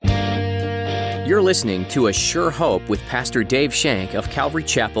You're listening to A Sure Hope with Pastor Dave Shank of Calvary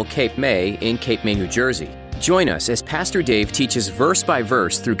Chapel, Cape May in Cape May, New Jersey. Join us as Pastor Dave teaches verse by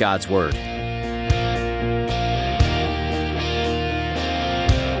verse through God's Word.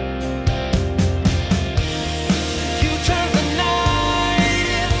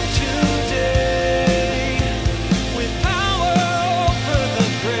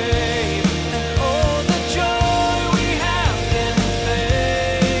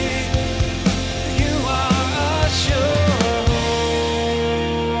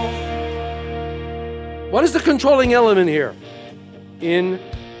 What is the controlling element here? In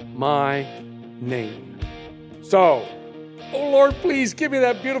my name. So, oh Lord, please give me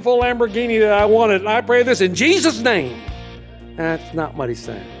that beautiful Lamborghini that I wanted. And I pray this in Jesus' name. That's not what he's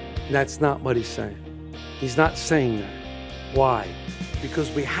saying. That's not what he's saying. He's not saying that. Why? Because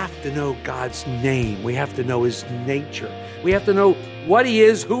we have to know God's name. We have to know his nature. We have to know what he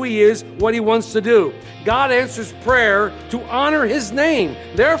is, who he is, what he wants to do. God answers prayer to honor his name.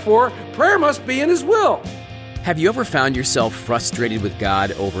 Therefore, prayer must be in his will. Have you ever found yourself frustrated with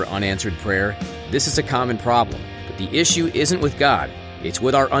God over unanswered prayer? This is a common problem, but the issue isn't with God. It's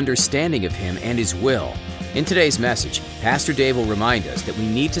with our understanding of him and his will. In today's message, Pastor Dave will remind us that we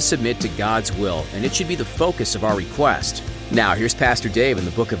need to submit to God's will, and it should be the focus of our request. Now, here's Pastor Dave in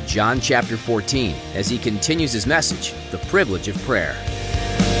the book of John chapter 14, as he continues his message, The Privilege of Prayer.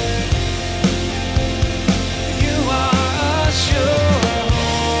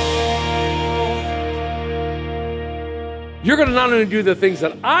 You're going to not only do the things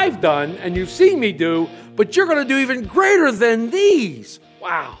that I've done and you've seen me do, but you're going to do even greater than these.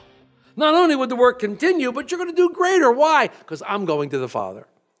 Wow. Not only would the work continue, but you're going to do greater. Why? Because I'm going to the Father.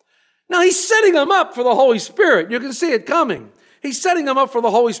 Now, he's setting them up for the Holy Spirit. You can see it coming. He's setting them up for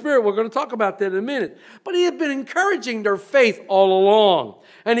the Holy Spirit. We're going to talk about that in a minute. But he had been encouraging their faith all along.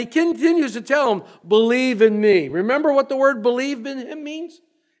 And he continues to tell them, believe in me. Remember what the word believe in him means?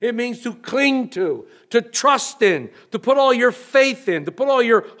 It means to cling to trust in, to put all your faith in, to put all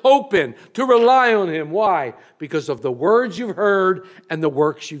your hope in, to rely on him. Why? Because of the words you've heard and the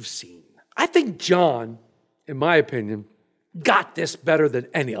works you've seen. I think John, in my opinion, got this better than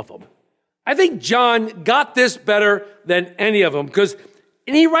any of them. I think John got this better than any of them because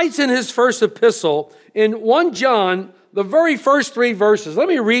he writes in his first epistle in 1 John, the very first 3 verses. Let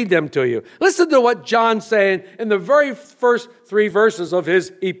me read them to you. Listen to what John's saying in the very first 3 verses of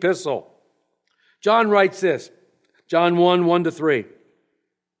his epistle. John writes this, John 1, 1-3.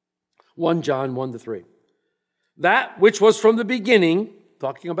 1 John 1-3. That which was from the beginning,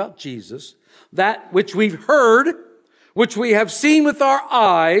 talking about Jesus, that which we've heard, which we have seen with our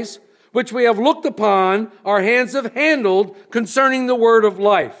eyes, which we have looked upon, our hands have handled concerning the word of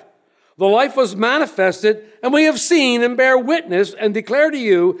life. The life was manifested, and we have seen and bear witness and declare to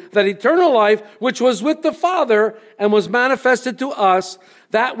you that eternal life, which was with the Father and was manifested to us,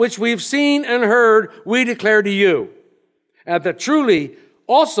 that which we've seen and heard, we declare to you. And that truly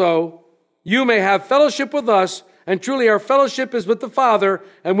also you may have fellowship with us, and truly our fellowship is with the Father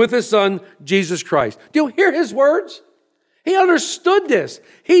and with his Son, Jesus Christ. Do you hear his words? He understood this.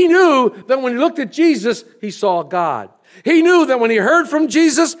 He knew that when he looked at Jesus, he saw God. He knew that when he heard from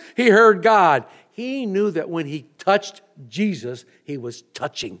Jesus, he heard God. He knew that when he touched Jesus, he was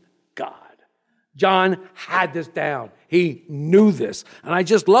touching God. John had this down. He knew this. And I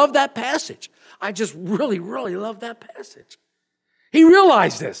just love that passage. I just really, really love that passage. He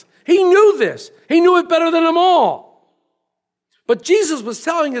realized this. He knew this. He knew it better than them all. But Jesus was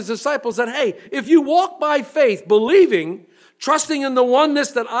telling his disciples that, hey, if you walk by faith, believing, trusting in the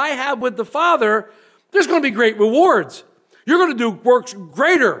oneness that I have with the Father, there's going to be great rewards. You're going to do works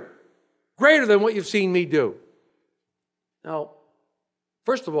greater than what you've seen me do. Now,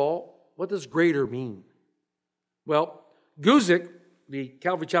 first of all, what does greater mean? Well, Guzik, the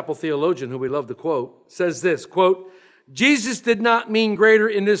Calvary Chapel theologian who we love to quote, says this, quote, Jesus did not mean greater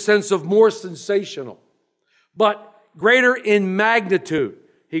in the sense of more sensational, but greater in magnitude.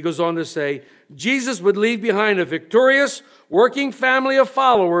 He goes on to say, Jesus would leave behind a victorious, working family of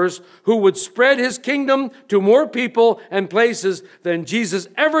followers who would spread his kingdom to more people and places than Jesus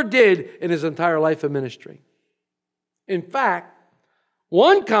ever did in his entire life of ministry. In fact,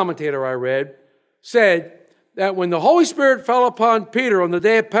 one commentator I read said that when the Holy Spirit fell upon Peter on the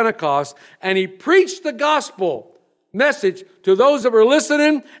day of Pentecost and he preached the gospel message to those that were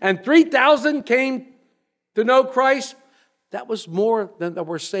listening and 3,000 came to know Christ, that was more than that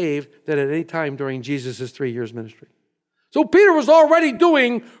were saved than at any time during Jesus' 3 years ministry. So Peter was already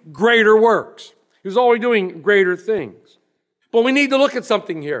doing greater works. He was already doing greater things. But we need to look at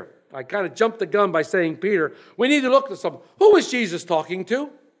something here. I kind of jumped the gun by saying Peter. We need to look at something. Who was Jesus talking to?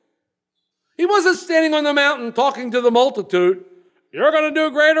 He wasn't standing on the mountain talking to the multitude. You're going to do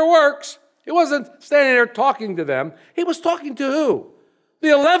greater works. He wasn't standing there talking to them. He was talking to who? The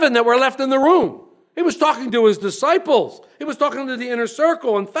 11 that were left in the room. He was talking to his disciples. He was talking to the inner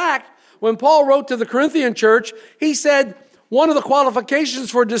circle. In fact, when Paul wrote to the Corinthian church, he said one of the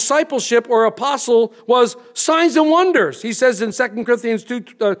qualifications for discipleship or apostle was signs and wonders. He says in 2 Corinthians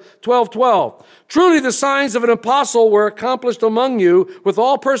 12:12, truly the signs of an apostle were accomplished among you with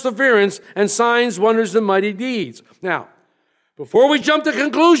all perseverance and signs, wonders, and mighty deeds. Now, before we jump to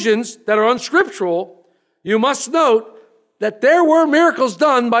conclusions that are unscriptural, you must note that there were miracles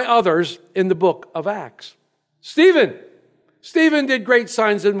done by others in the book of Acts. Stephen did great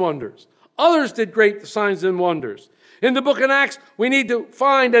signs and wonders. Others did great signs and wonders. In the book of Acts, we need to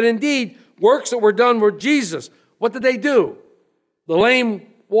find that indeed works that were done were Jesus. What did they do? The lame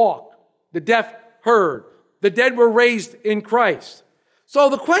walked, the deaf heard, the dead were raised in Christ. So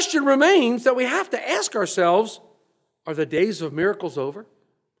the question remains that we have to ask ourselves, are the days of miracles over?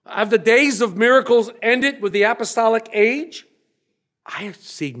 Have the days of miracles ended with the apostolic age? I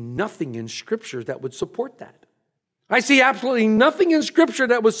see nothing in Scripture that would support that. I see absolutely nothing in Scripture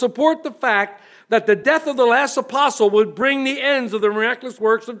that would support the fact that the death of the last apostle would bring the ends of the miraculous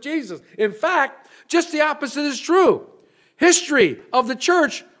works of Jesus. In fact, just the opposite is true. History of the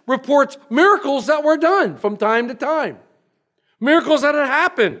church reports miracles that were done from time to time. Miracles that had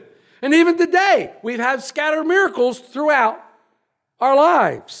happened. And even today, we've had scattered miracles throughout our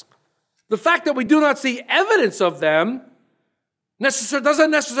lives. The fact that we do not see evidence of them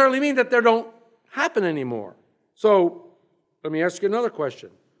doesn't necessarily mean that they don't happen anymore. So let me ask you another question.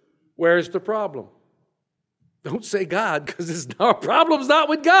 Where's the problem? Don't say God, because our problem's not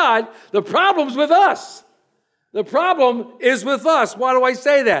with God. The problem's with us. The problem is with us. Why do I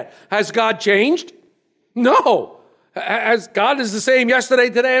say that? Has God changed? No. As God is the same yesterday,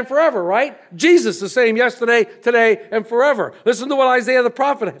 today, and forever, right? Jesus the same yesterday, today, and forever. Listen to what Isaiah the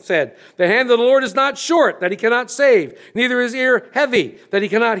prophet said. The hand of the Lord is not short, that he cannot save, neither his ear heavy, that he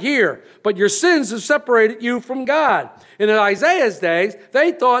cannot hear. But your sins have separated you from God. In Isaiah's days,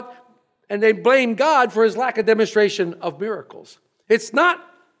 they thought, and they blamed God for his lack of demonstration of miracles. It's not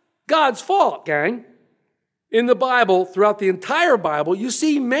God's fault, gang. In the Bible, throughout the entire Bible, you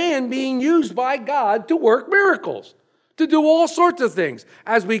see man being used by God to work miracles, to do all sorts of things.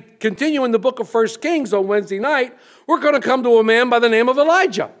 As we continue in the book of 1 Kings on Wednesday night, we're going to come to a man by the name of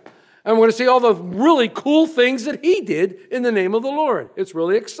Elijah. And we're going to see all the really cool things that he did in the name of the Lord. It's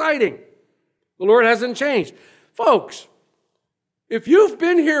really exciting. The Lord hasn't changed. Folks, if you've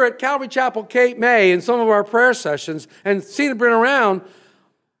been here at Calvary Chapel, Cape May, in some of our prayer sessions and seen it been around,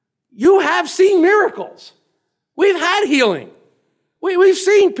 you have seen miracles. We've had healing. We've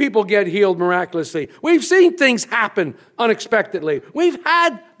seen people get healed miraculously. We've seen things happen unexpectedly. We've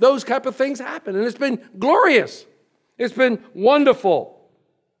had those type of things happen, and it's been glorious. It's been wonderful.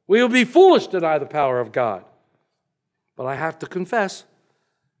 We would be foolish to deny the power of God. But I have to confess,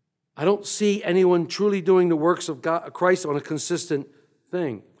 I don't see anyone truly doing the works of God, Christ on a consistent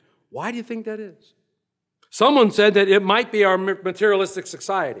thing. Why do you think that is? Someone said that it might be our materialistic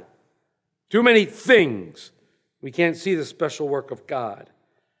society. Too many things. We can't see the special work of God.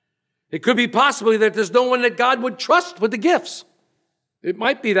 It could be possibly that there's no one that God would trust with the gifts. It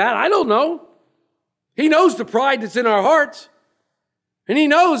might be that. I don't know. He knows the pride that's in our hearts. And he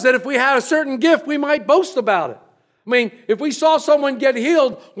knows that if we had a certain gift, we might boast about it. I mean, if we saw someone get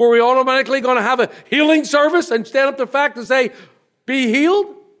healed, were we automatically going to have a healing service and stand up to the fact and say, be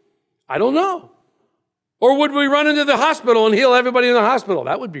healed? I don't know. Or would we run into the hospital and heal everybody in the hospital?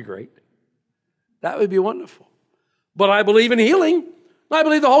 That would be great. That would be wonderful. But I believe in healing. I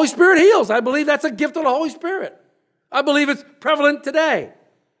believe the Holy Spirit heals. I believe that's a gift of the Holy Spirit. I believe it's prevalent today.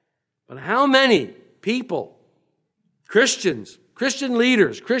 But how many people, Christians, Christian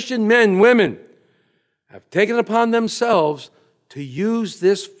leaders, Christian men, women, have taken upon themselves to use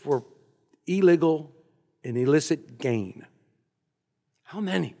this for illegal and illicit gain? How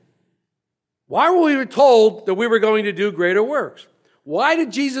many? Why were we told that we were going to do greater works? Why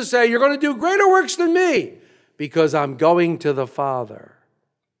did Jesus say, you're going to do greater works than me? Because I'm going to the Father.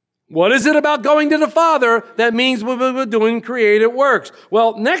 What is it about going to the Father that means we're doing creative works?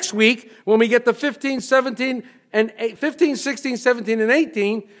 Well, next week, when we get to 15, 16, 17, and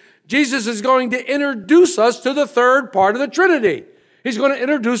 18, Jesus is going to introduce us to the third part of the Trinity. He's going to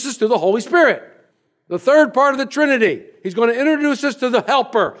introduce us to the Holy Spirit. The third part of the Trinity. He's going to introduce us to the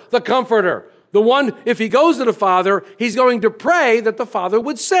Helper, the Comforter. The one, if he goes to the Father, he's going to pray that the Father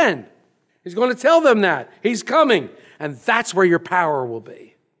would send. He's going to tell them that. He's coming. And that's where your power will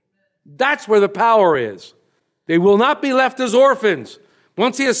be. That's where the power is. They will not be left as orphans.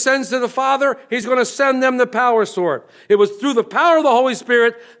 Once he ascends to the Father, he's going to send them the power sword. It was through the power of the Holy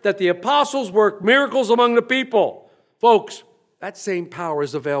Spirit that the apostles worked miracles among the people. Folks, that same power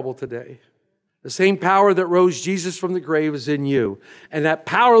is available today. The same power that rose Jesus from the grave is in you. And that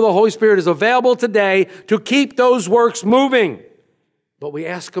power of the Holy Spirit is available today to keep those works moving. But we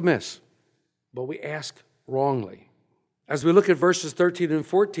ask amiss. But we ask wrongly. As we look at verses 13 and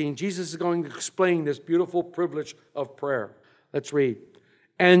 14, Jesus is going to explain this beautiful privilege of prayer. Let's read.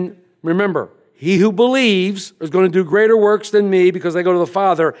 And remember, he who believes is going to do greater works than me because I go to the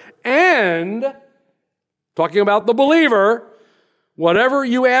Father. And, talking about the believer, whatever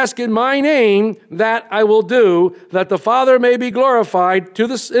you ask in my name, that I will do, that the Father may be glorified in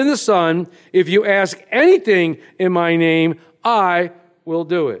the Son. If you ask anything in my name, I will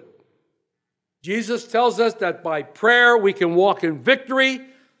do it. Jesus tells us that by prayer we can walk in victory,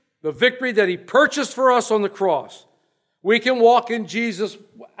 the victory that he purchased for us on the cross. We can walk in Jesus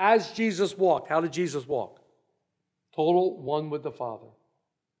as Jesus walked. How did Jesus walk? Total one with the Father.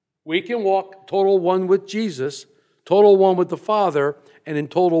 We can walk total one with Jesus, total one with the Father, and in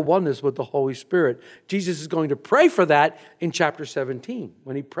total oneness with the Holy Spirit. Jesus is going to pray for that in chapter 17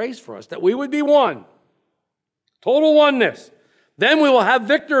 when he prays for us, that we would be one. Total oneness. Then we will have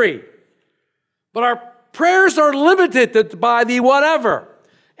victory. But our prayers are limited by the whatever.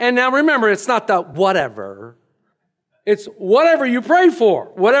 And now remember, it's not the whatever. It's whatever you pray for,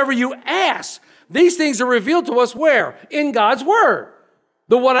 whatever you ask. These things are revealed to us where? In God's Word.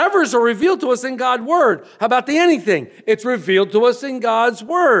 The whatevers are revealed to us in God's Word. How about the anything? It's revealed to us in God's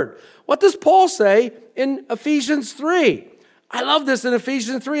Word. What does Paul say in Ephesians 3? I love this in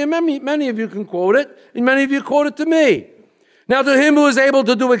Ephesians 3, and many of you can quote it, and many of you quote it to me. Now to him who is able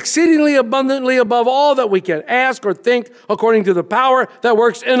to do exceedingly abundantly above all that we can ask or think according to the power that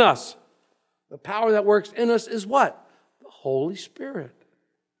works in us. The power that works in us is what? The Holy Spirit.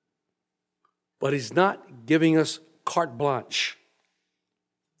 But he's not giving us carte blanche.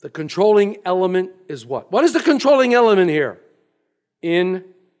 The controlling element is what? What is the controlling element here? In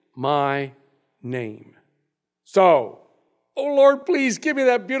my name. So, oh Lord, please give me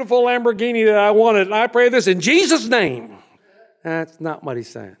that beautiful Lamborghini that I wanted. And I pray this in Jesus' name. That's not what he's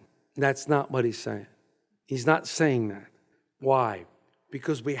saying. That's not what he's saying. He's not saying that. Why?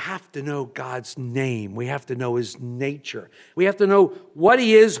 Because we have to know God's name. We have to know his nature. We have to know what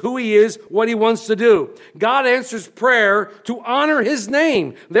he is, who he is, what he wants to do. God answers prayer to honor his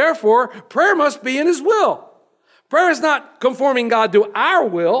name. Therefore, prayer must be in his will. Prayer is not conforming God to our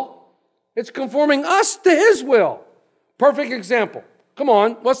will. It's conforming us to his will. Perfect example. Come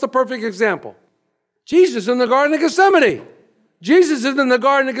on, what's the perfect example? Jesus in the Garden of Gethsemane. Jesus is in the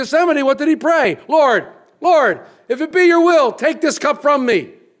Garden of Gethsemane. What did he pray? Lord, if it be your will, take this cup from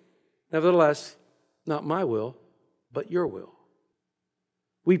me. Nevertheless, not my will, but your will.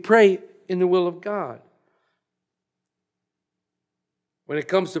 We pray in the will of God. When it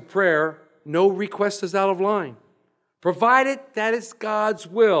comes to prayer, no request is out of line, provided that it's God's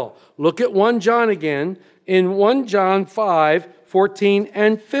will. Look at 1 John again, in 1 John 5, 14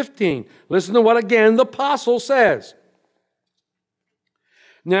 and 15. Listen to what again the apostle says.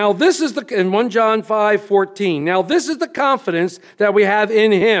 Now this is in 1 John 5, 14. Now this is the confidence that we have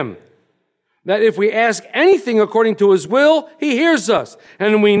in him, that if we ask anything according to his will, he hears us.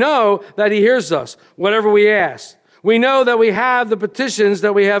 And we know that he hears us, whatever we ask. We know that we have the petitions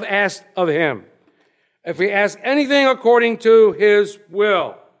that we have asked of him. If we ask anything according to his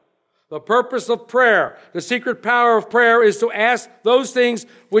will. The purpose of prayer, the secret power of prayer is to ask those things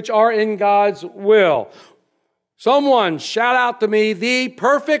which are in God's will. Someone shout out to me, the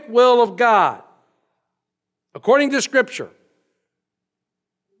perfect will of God, according to Scripture.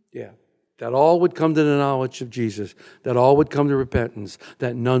 Yeah, that all would come to the knowledge of Jesus, that all would come to repentance,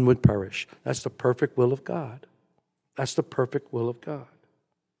 that none would perish. That's the perfect will of God. That's the perfect will of God.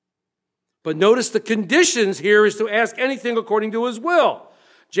 But notice the conditions here is to ask anything according to his will.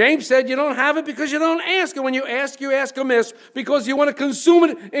 James said you don't have it because you don't ask. And when you ask amiss because you want to consume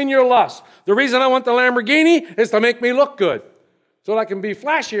it in your lust. The reason I want the Lamborghini is to make me look good. So that I can be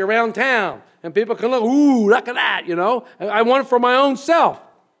flashy around town. And people can look, ooh, look at that, you know. I want it for my own self.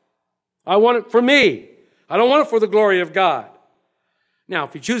 I want it for me. I don't want it for the glory of God. Now,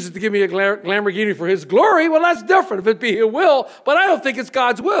 if he chooses to give me a Lamborghini for his glory, well, that's different if it be his will. But I don't think it's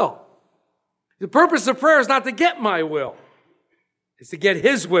God's will. The purpose of prayer is not to get my will. It's to get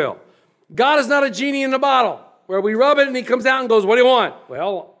his will. God is not a genie in the bottle where we rub it and he comes out and goes, what do you want?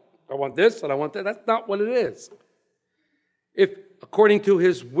 Well, I want this and I want that. That's not what it is. If according to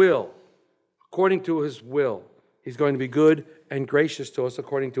his will, he's going to be good and gracious to us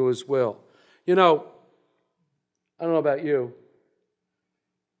according to his will. You know, I don't know about you,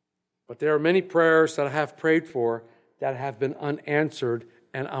 But there are many prayers that I have prayed for that have been unanswered,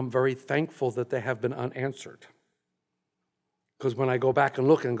 and I'm very thankful that they have been unanswered. Because when I go back and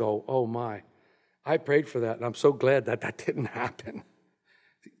look and go, oh my, I prayed for that, and I'm so glad that that didn't happen.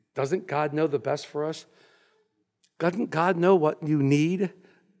 Doesn't God know the best for us? Doesn't God know what you need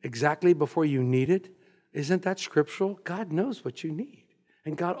exactly before you need it? Isn't that scriptural? God knows what you need.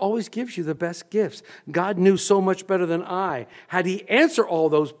 And God always gives you the best gifts. God knew so much better than I. Had he answered all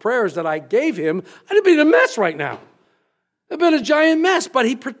those prayers that I gave him, I'd have been a mess right now. I'd have been a giant mess, but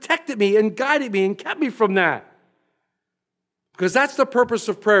he protected me and guided me and kept me from that. Because that's the purpose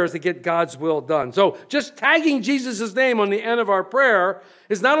of prayer, is to get God's will done. So just tagging Jesus' name on the end of our prayer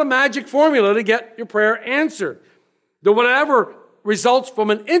is not a magic formula to get your prayer answered. The whatever results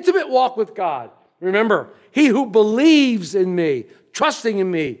from an intimate walk with God. Remember, he who believes in me, trusting in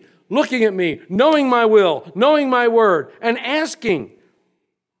me, looking at me, knowing my will, knowing my word, and asking.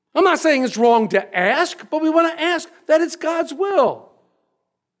 I'm not saying it's wrong to ask, but we want to ask that it's God's will.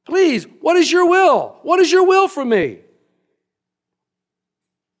 Please, what is your will? What is your will for me?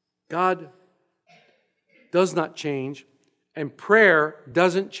 God does not change, and prayer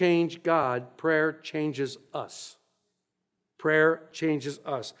doesn't change God. Prayer changes us. Prayer changes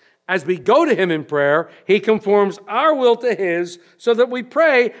us. As we go to him in prayer, he conforms our will to his so that we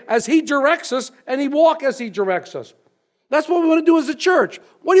pray as he directs us and he walk as he directs us. That's what we want to do as a church.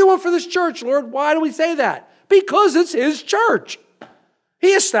 What do you want for this church, Lord? Why do we say that? Because it's his church. He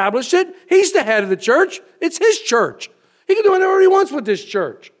established it. He's the head of the church. It's his church. He can do whatever he wants with this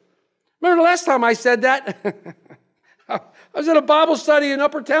church. Remember the last time I said that? I was at a Bible study in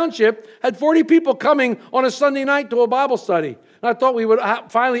Upper Township, had 40 people coming on a Sunday night to a Bible study. And I thought we would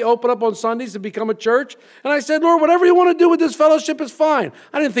finally open up on Sundays and become a church. And I said, Lord, whatever you want to do with this fellowship is fine.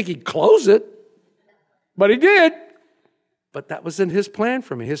 I didn't think he'd close it, but he did. But that wasn't his plan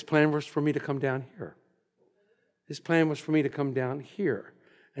for me. His plan was for me to come down here. His plan was for me to come down here.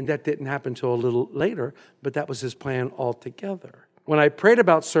 And that didn't happen until a little later, but that was his plan altogether. When I prayed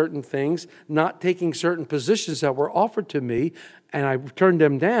about certain things, not taking certain positions that were offered to me, and I turned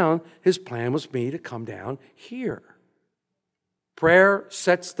them down, his plan was me to come down here. Prayer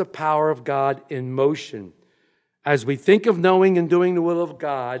sets the power of God in motion. As we think of knowing and doing the will of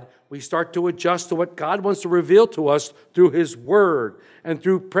God, we start to adjust to what God wants to reveal to us through his word and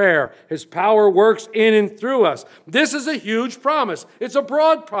through prayer. His power works in and through us. This is a huge promise. It's a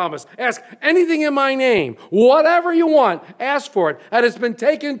broad promise. Ask anything in my name, whatever you want, ask for it. And it's been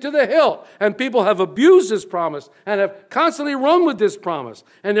taken to the hilt. And people have abused this promise and have constantly run with this promise.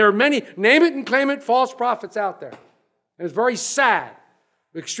 And there are many name it and claim it false prophets out there. And it's very sad,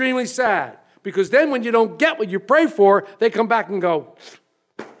 extremely sad. Because then when you don't get what you pray for, they come back and go,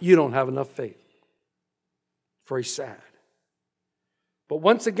 you don't have enough faith. Very sad. But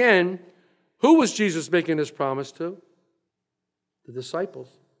once again, who was Jesus making this promise to? The disciples.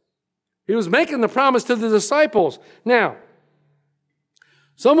 He was making the promise to the disciples. Now,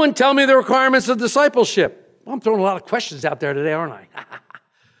 someone tell me the requirements of discipleship. Well, I'm throwing a lot of questions out there today, aren't I?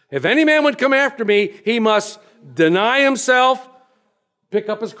 If any man would come after me, he must deny himself, pick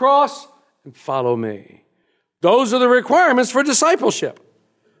up his cross, and follow me. Those are the requirements for discipleship.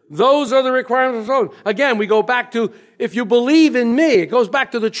 Those are the requirements. Again, we go back to, if you believe in me, it goes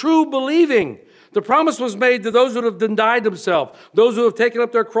back to the true believing. The promise was made to those who have denied themselves, those who have taken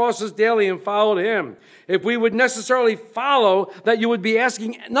up their crosses daily and followed him. If we would necessarily follow, that you would be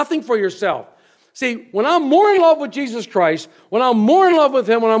asking nothing for yourself. See, when I'm more in love with Jesus Christ, when I'm more in love with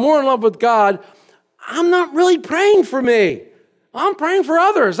him, when I'm more in love with God, I'm not really praying for me. I'm praying for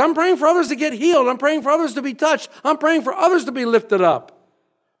others. I'm praying for others to get healed. I'm praying for others to be touched. I'm praying for others to be lifted up.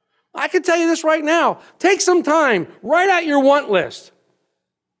 I can tell you this right now. Take some time. Write out your want list.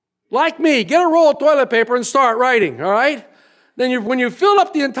 Like me, get a roll of toilet paper and start writing, all right? Then when you fill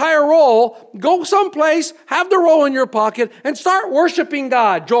up the entire roll, go someplace, have the roll in your pocket, and start worshiping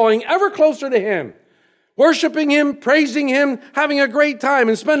God, drawing ever closer to him. Worshiping him, praising him, having a great time,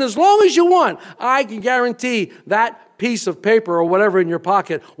 and spend as long as you want. I can guarantee that piece of paper or whatever in your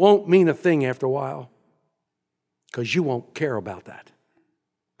pocket won't mean a thing after a while, because you won't care about that.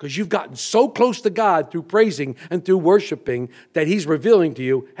 Because you've gotten so close to God through praising and through worshiping that he's revealing to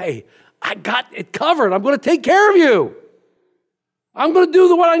you, hey, I got it covered. I'm going to take care of you. I'm going to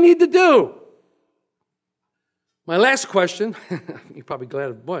do what I need to do. My last question, you're probably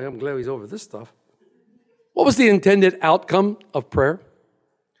glad, boy, I'm glad he's over this stuff. What was the intended outcome of prayer?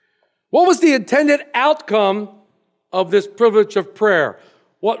 What was the intended outcome of this privilege of prayer?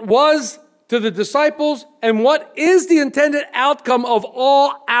 What was to the disciples and what is the intended outcome of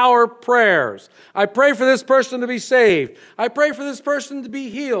all our prayers. I pray for this person to be saved. I pray for this person to be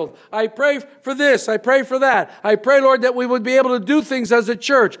healed. I pray for this. I pray for that. I pray, Lord, that we would be able to do things as a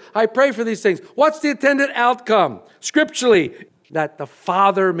church. I pray for these things. What's the intended outcome? Scripturally, that the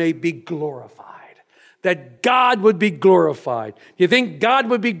Father may be glorified. That God would be glorified. You think God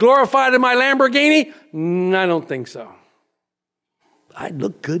would be glorified in my Lamborghini? I don't think so. I'd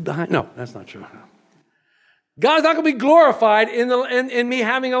look good behind. No, that's not true. God's not going to be glorified in me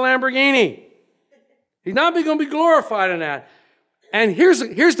having a Lamborghini. He's not going to be glorified in that. And here's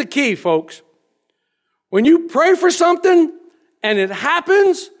the key, folks. When you pray for something and it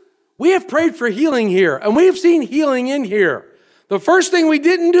happens, we have prayed for healing here, and we have seen healing in here. The first thing we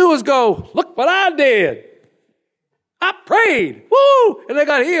didn't do is go, look what I did. I prayed, woo, and I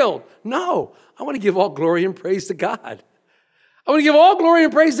got healed. No, I want to give all glory and praise to God. I want to give all glory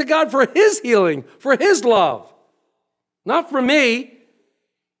and praise to God for His healing, for His love. Not for me.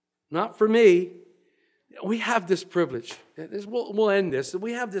 Not for me. We have this privilege. We'll end this.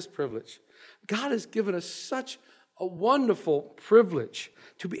 We have this privilege. God has given us such a wonderful privilege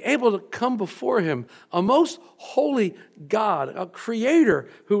to be able to come before Him, a most holy God, a Creator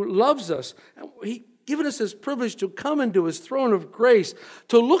who loves us. He given us this privilege to come into His throne of grace,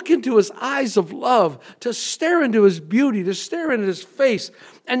 to look into His eyes of love, to stare into His beauty, to stare into His face,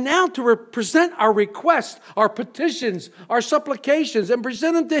 and now to present our requests, our petitions, our supplications, and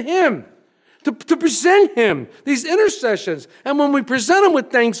present them to Him. To present Him, these intercessions. And when we present them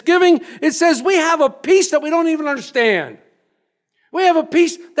with thanksgiving, it says we have a peace that we don't even understand. We have a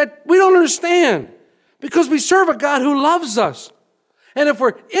peace that we don't understand because we serve a God who loves us. And if we're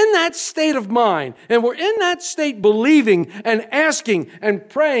in that state of mind, and we're in that state believing and asking and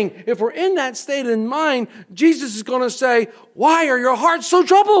praying, if we're in that state in mind, Jesus is going to say, why are your hearts so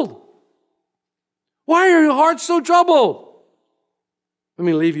troubled? Why are your hearts so troubled? Let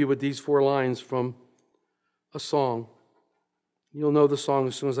me leave you with these 4 lines from a song. You'll know the song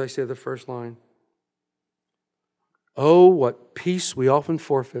as soon as I say the first line. Oh, what peace we often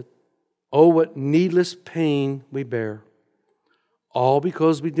forfeit. Oh, what needless pain we bear. All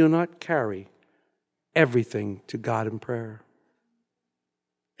because we do not carry everything to God in prayer.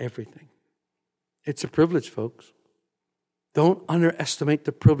 Everything. It's a privilege, folks. Don't underestimate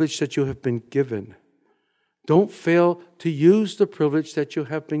the privilege that you have been given. Don't fail to use the privilege that you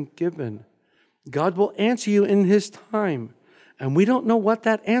have been given. God will answer you in His time. And we don't know what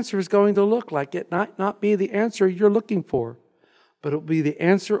that answer is going to look like. It might not be the answer you're looking for, but it will be the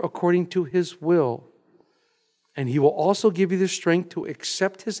answer according to His will. And He will also give you the strength to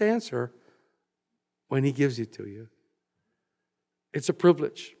accept His answer when He gives it to you. It's a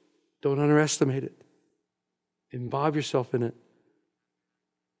privilege. Don't underestimate it. Involve yourself in it.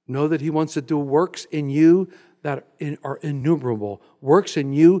 Know that He wants to do works in you that are innumerable, works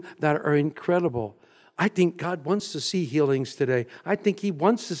in you that are incredible. I think God wants to see healings today. I think He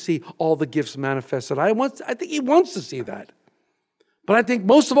wants to see all the gifts manifested. I think He wants to see that. But I think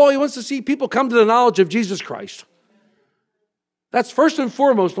most of all, He wants to see people come to the knowledge of Jesus Christ. That's first and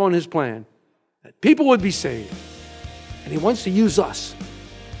foremost on His plan, that people would be saved. And He wants to use us.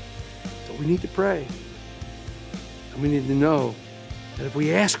 So we need to pray. And we need to know that if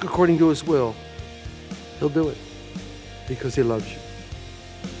we ask according to His will, He'll do it because He loves you.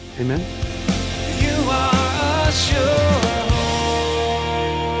 Amen? You are a sure hope.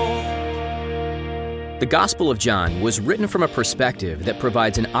 The Gospel of John was written from a perspective that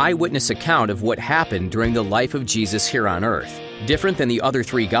provides an eyewitness account of what happened during the life of Jesus here on earth. Different than the other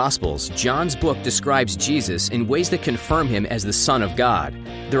 3 Gospels, John's book describes Jesus in ways that confirm Him as the Son of God.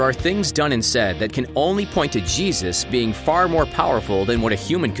 There are things done and said that can only point to Jesus being far more powerful than what a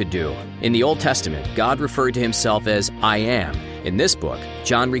human could do. In the Old Testament, God referred to Himself as I Am. In this book,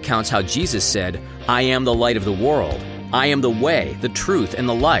 John recounts how Jesus said, I am the light of the world. I am the way, the truth, and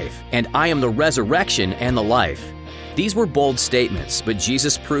the life, and I am the resurrection and the life. These were bold statements, but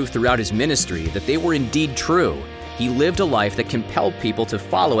Jesus proved throughout His ministry that they were indeed true. He lived a life that compelled people to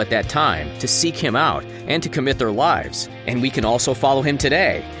follow at that time, to seek Him out, and to commit their lives. And we can also follow Him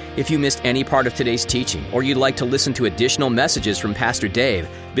today. If you missed any part of today's teaching, or you'd like to listen to additional messages from Pastor Dave,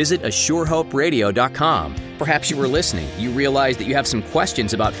 visit AssureHopeRadio.com. Perhaps you were listening, you realized that you have some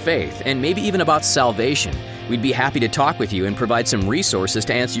questions about faith, and maybe even about salvation. We'd be happy to talk with you and provide some resources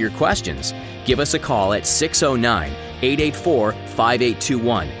to answer your questions. Give us a call at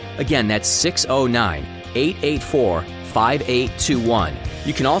 609-884-5821. Again, that's 609-884-5821.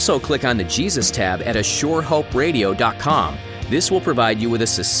 You can also click on the Jesus tab at AssureHopeRadio.com. This will provide you with a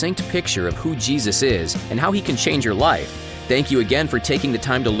succinct picture of who Jesus is and how He can change your life. Thank you again for taking the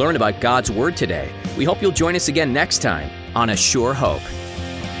time to learn about God's Word today. We hope you'll join us again next time on A Sure Hope.